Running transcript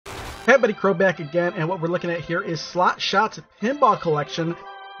Hey everybody, Crow back again, and what we're looking at here is Shots Pinball Collection.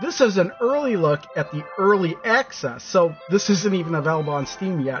 This is an early look at the early access, so this isn't even available on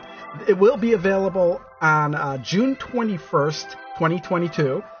Steam yet. It will be available on June 21st,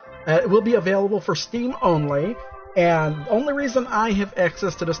 2022. It will be available for Steam only, and the only reason I have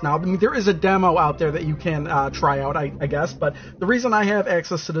access to this now, I mean, there is a demo out there that you can try out, I guess, but the reason I have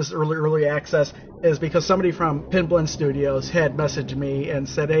access to this early access is because somebody from Pinblend Studios had messaged me and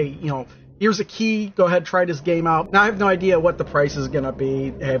said, hey, you know, here's a key, go ahead, try this game out. Now, I have no idea what the price is going to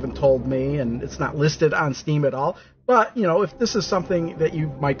be. They haven't told me, and it's not listed on Steam at all. But, you know, if this is something that you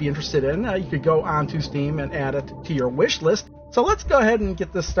might be interested in, you could go onto Steam and add it to your wish list. So let's go ahead and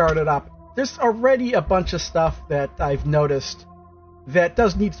get this started up. There's already a bunch of stuff that I've noticed that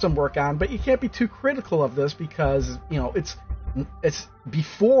does need some work on, but you can't be too critical of this because, you know, it's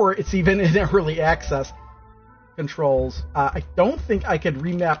before it's even in early access. Controls. I don't think I could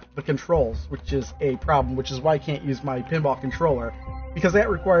remap the controls, which is a problem, which is why I can't use my pinball controller, because that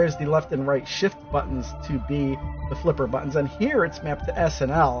requires the left and right shift buttons to be the flipper buttons, and here it's mapped to S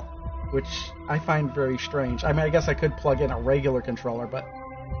and L, which I find very strange. I mean, I guess I could plug in a regular controller, but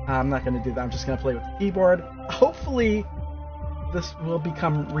I'm not going to do that. I'm just going to play with the keyboard. Hopefully this will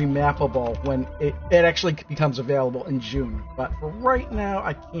become remappable when it actually becomes available in June, but for right now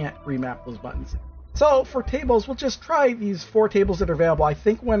I can't remap those buttons. So for tables, we'll just try these 4 tables that are available. I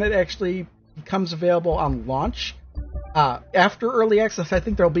think when it actually becomes available on launch, after early access, I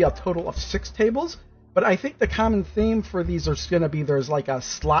think there'll be a total of 6 tables. But I think the common theme for these is going to be there's like a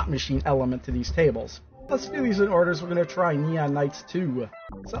slot machine element to these tables. Let's do these in orders. We're going to try Neon Knights 2.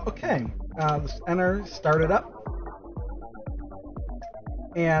 So, okay, let's enter, start it up.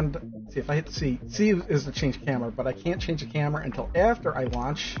 And see if I hit C. C is to change camera, but I can't change the camera until after I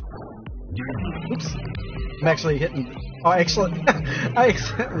launch. Oops. I'm actually hitting... Oh, actually, I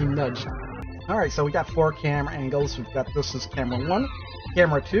accidentally nudged. Alright, so we got 4 camera angles. We've got this is camera 1,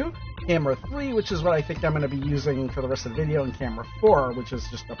 camera 2, camera 3, which is what I think I'm going to be using for the rest of the video, and camera 4, which is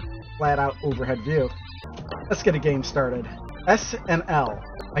just a flat-out overhead view. Let's get a game started. S and L.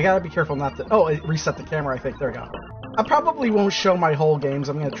 I gotta be careful not to... Oh, it reset the camera, I think. There we go. I probably won't show my whole games.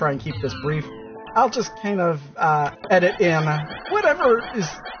 I'm going to try and keep this brief. I'll just kind of edit in whatever is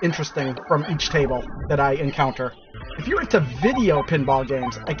interesting from each table that I encounter. If you're into video pinball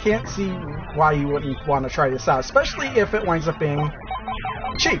games, I can't see why you wouldn't want to try this out, especially if it winds up being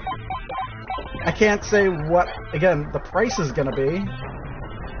cheap. I can't say what, again, the price is going to be,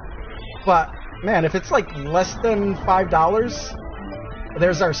 but, man, if it's like less than $5,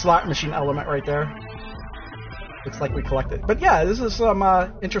 there's our slot machine element right there. Looks like we collected. But yeah, this is some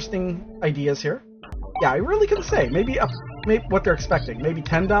interesting ideas here. Yeah, I really couldn't say. Maybe what they're expecting. Maybe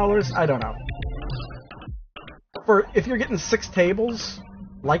 $10? I don't know. For if you're getting 6 tables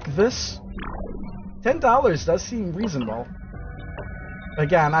like this, $10 does seem reasonable.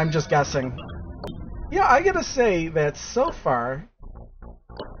 Again, I'm just guessing. Yeah, I gotta say that so far,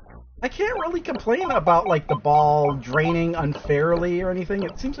 I can't really complain about like the ball draining unfairly or anything.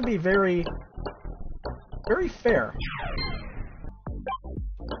 It seems to be very fair.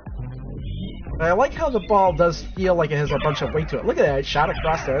 But I like how the ball does feel like it has a bunch of weight to it. Look at that, it shot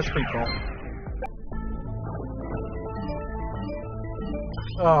across there, that's pretty cool.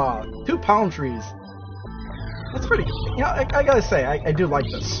 Oh, 2 palm trees. That's pretty cool. You know, I gotta say, I do like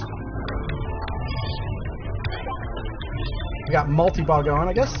this. We got multi-ball going,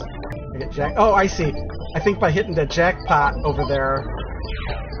 I guess. I get jack. Oh, I see. I think by hitting the jackpot over there,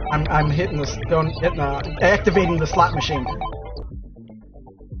 I'm hitting this, activating the slot machine.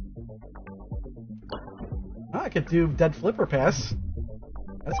 Oh, I could do dead flipper pass.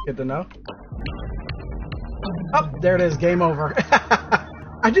 That's good to know. Oh, there it is, game over.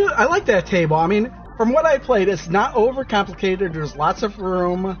 I like that table. I mean, from what I played, it's not overcomplicated. There's lots of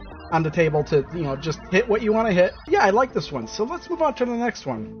room on the table to, you know, just hit what you want to hit. Yeah, I like this one. So let's move on to the next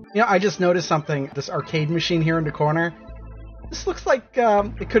one. You know, I just noticed something. This arcade machine here in the corner. This looks like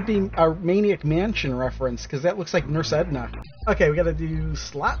it could be a Maniac Mansion reference, because that looks like Nurse Edna. Okay, we gotta do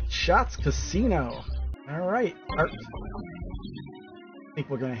Shots Casino. Alright. I think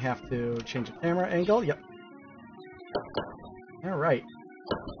we're gonna have to change the camera angle. Yep. Alright.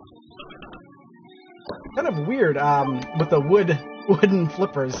 Kind of weird with the wooden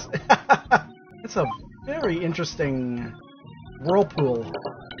flippers. It's a very interesting whirlpool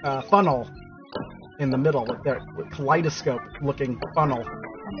funnel in the middle with that kaleidoscope looking funnel.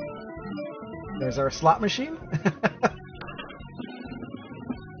 There's our slot machine.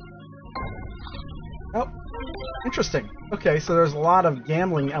 Oh, interesting. Okay, so there's a lot of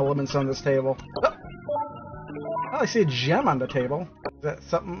gambling elements on this table. Oh, I see a gem on the table. Is that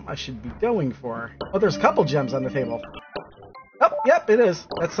something I should be going for? Oh, there's a couple gems on the table. Oh, yep, it is.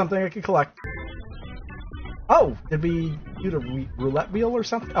 That's something I can collect. Oh, did we do the roulette wheel or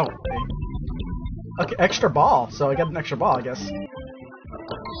something? Oh, okay, extra ball. So I got an extra ball, I guess.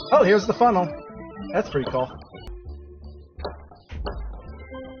 Oh, here's the funnel. That's pretty cool.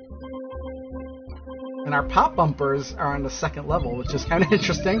 And our pop bumpers are on the second level, which is kind of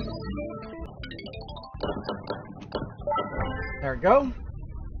interesting. There we go.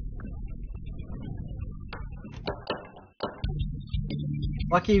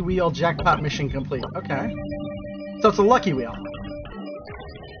 Lucky wheel jackpot mission complete. Okay. So it's a lucky wheel.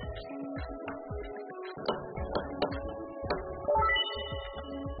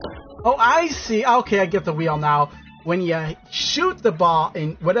 Oh, I see. Okay, I get the wheel now. When you shoot the ball,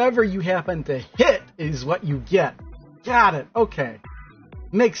 and whatever you happen to hit is what you get. Got it. Okay.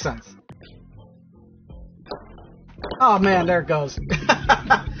 Makes sense. Oh man, there it goes.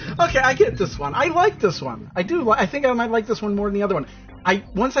 Okay, I get this one. I like this one. I do. I think I might like this one more than the other one.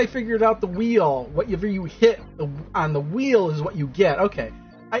 Once I figured out the wheel, whatever you hit on the wheel is what you get. Okay.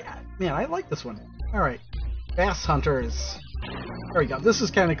 Man, I like this one. All right. Bass Hunters. There we go. This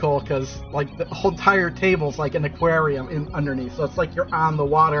is kind of cool because like the whole entire table's like an aquarium underneath, so it's like you're on the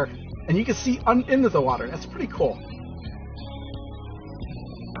water and you can see into the water. That's pretty cool.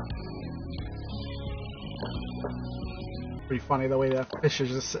 Pretty funny the way that fish is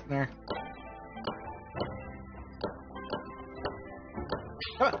just sitting there.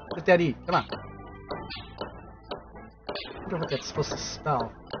 Come on, let that eat. Come on. I wonder what that's supposed to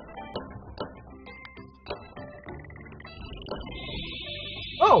spell.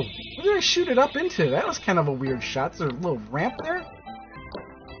 Oh, what did I shoot it up into? That was kind of a weird shot. Is there a little ramp there?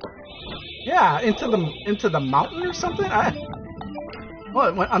 Yeah, into the mountain or something? Well,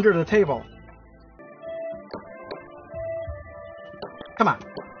 it went under the table. Come on.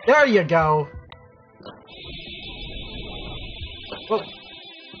 There you go. Whoa.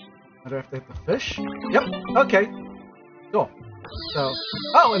 Do I have to hit the fish? Yep. Okay. Cool. So,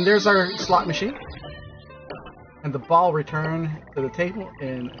 oh, and there's our slot machine. And the ball returned to the table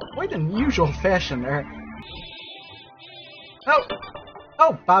in quite unusual fashion there. Oh!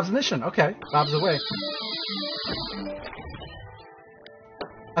 Oh, Bob's mission. Okay, Bob's away.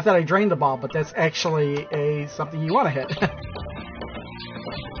 I thought I drained the ball, but that's actually something you want to hit.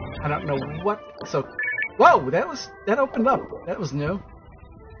 I don't know what. So, whoa! That opened up. That was new.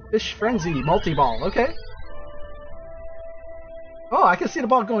 Fish Frenzy multi-ball. Okay. Oh, I can see the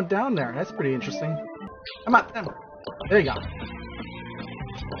ball going down there. That's pretty interesting. Come on. There you go.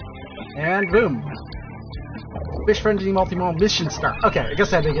 And boom. Fish Frenzy multi-ball mission start. Okay, I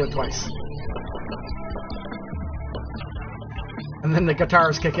guess I had to get it twice. And then the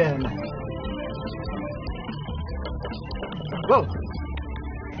guitars kick in. Whoa.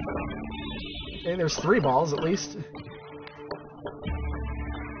 Okay, there's 3 balls at least.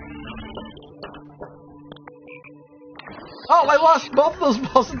 Oh, I lost both of those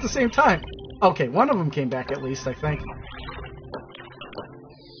balls at the same time. Okay, one of them came back at least, I think.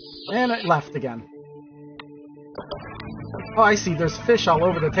 And it left again. Oh, I see. There's fish all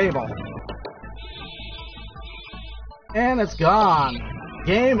over the table. And it's gone.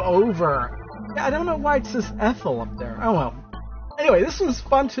 Game over. Yeah, I don't know why it says Ethel up there. Oh, well. Anyway, this was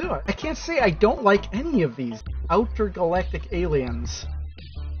fun, too. I can't say I don't like any of these. Outergalactic Aliens.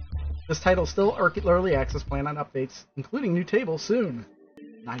 This title is still early access, plan on updates, including new tables soon.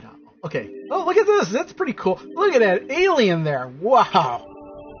 Night Owl. Okay. Oh, look at this. That's pretty cool. Look at that alien there. Wow.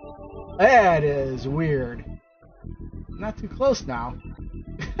 That is weird. Not too close now.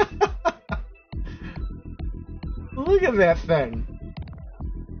 Look at that thing.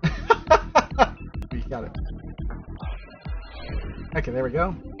 We got it. Okay, there we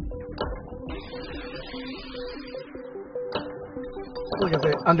go. Look at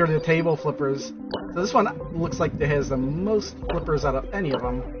the under the table flippers. So this one looks like it has the most flippers out of any of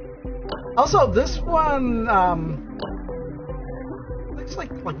them. Also, this one looks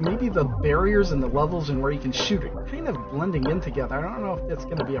like maybe the barriers and the levels and where you can shoot it kind of blending in together. I don't know if that's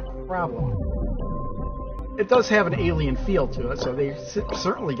going to be a problem. It does have an alien feel to it, so they've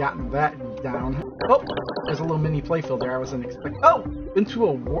certainly gotten that down. Oh, there's a little mini playfield there. I wasn't expecting. Oh, into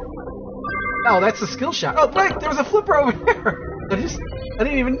a war. Oh, that's a skill shot. Oh, wait, there was a flipper over here. I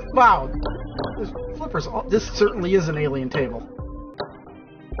didn't even. Wow, there's flippers. This certainly is an alien table.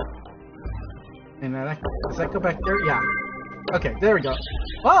 And does that go back there? Yeah. Okay, there we go.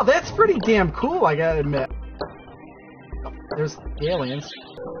 Wow, that's pretty damn cool, I gotta admit. Oh, there's the aliens.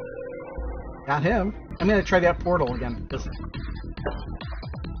 Got him. I'm gonna try that portal again, because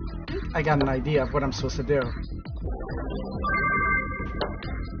I got an idea of what I'm supposed to do.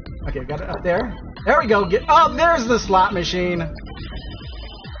 Okay, we got it up there. There we go. Oh, there's the slot machine.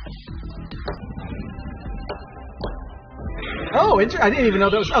 Oh, I didn't even know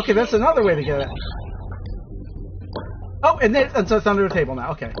that was... Okay, that's another way to get it. Oh, and so it's under the table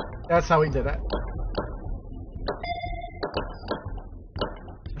now. Okay, that's how we did it.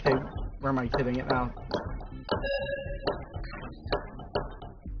 Okay, where am I hitting it now?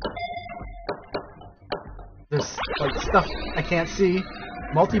 There's, like, stuff I can't see.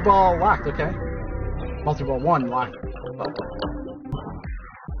 Multi-ball locked, okay. Multi-ball 1 locked. Oh.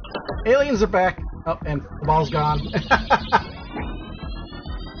 Aliens are back. Oh, and the ball's gone.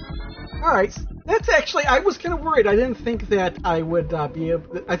 Alright, that's actually... I was kind of worried. I didn't think that I would be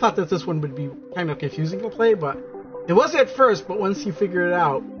able... I thought that this one would be kind of confusing to play, but... It was at first, but once you figure it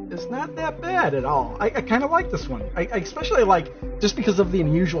out, it's not that bad at all. I kind of like this one. I especially like, just because of the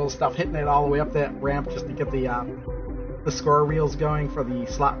unusual stuff, hitting it all the way up that ramp just to get the score reels going for the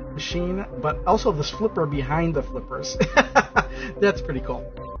slot machine, but also this flipper behind the flippers. That's pretty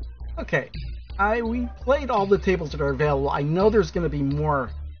cool. Okay, we played all the tables that are available. I know there's going to be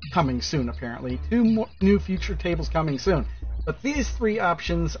more coming soon, apparently. 2 more new future tables coming soon. But these 3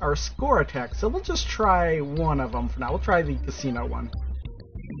 options are score attacks, so we'll just try one of them for now. We'll try the casino one.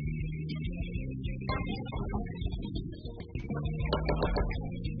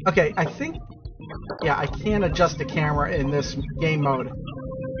 Okay, I think... Yeah, I can adjust the camera in this game mode.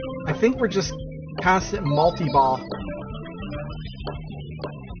 I think we're just constant multi-ball.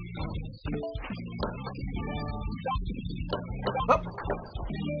 Oh!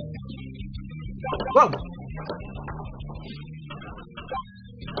 Whoa!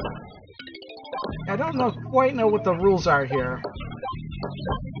 I don't quite know what the rules are here.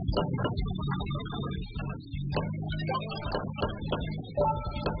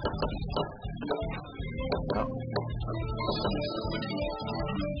 Oh.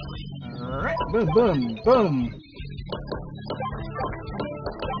 Alright, boom, boom, boom.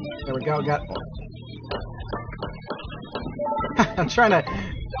 There we go, got... I'm trying to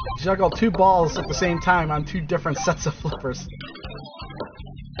juggle 2 balls at the same time on 2 different sets of flippers.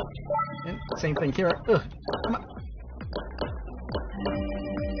 And same thing here. Ugh, come on.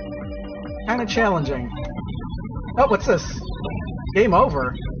 Kind of challenging. Oh, what's this? Game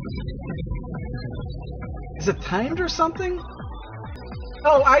over. Is it timed or something?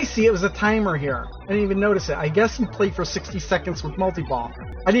 Oh, I see. It was a timer here. I didn't even notice it. I guess you played for 60 seconds with multi-ball.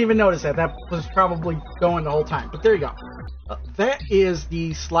 I didn't even notice that. That was probably going the whole time. But there you go. That is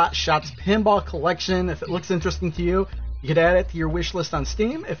the Shots Pinball Collection. If it looks interesting to you, you can add it to your wish list on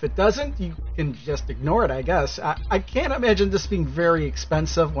Steam. If it doesn't, you can just ignore it, I guess. I can't imagine this being very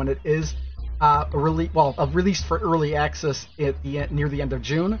expensive when it is released for early access at near the end of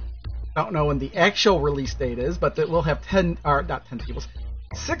June. Don't know when the actual release date is, but it will have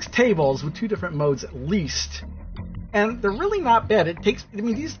 6 tables with 2 different modes at least. And they're really not bad.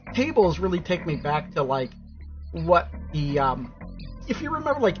 These tables really take me back to like what the if you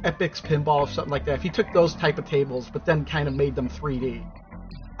remember like Epic's Pinball or something like that, if you took those type of tables but then kind of made them 3D.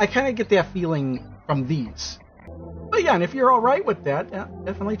 I kind of get that feeling from these. But yeah, and if you're alright with that,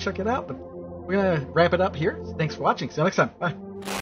 definitely check it out. But we're going to wrap it up here. Thanks for watching. See you next time. Bye.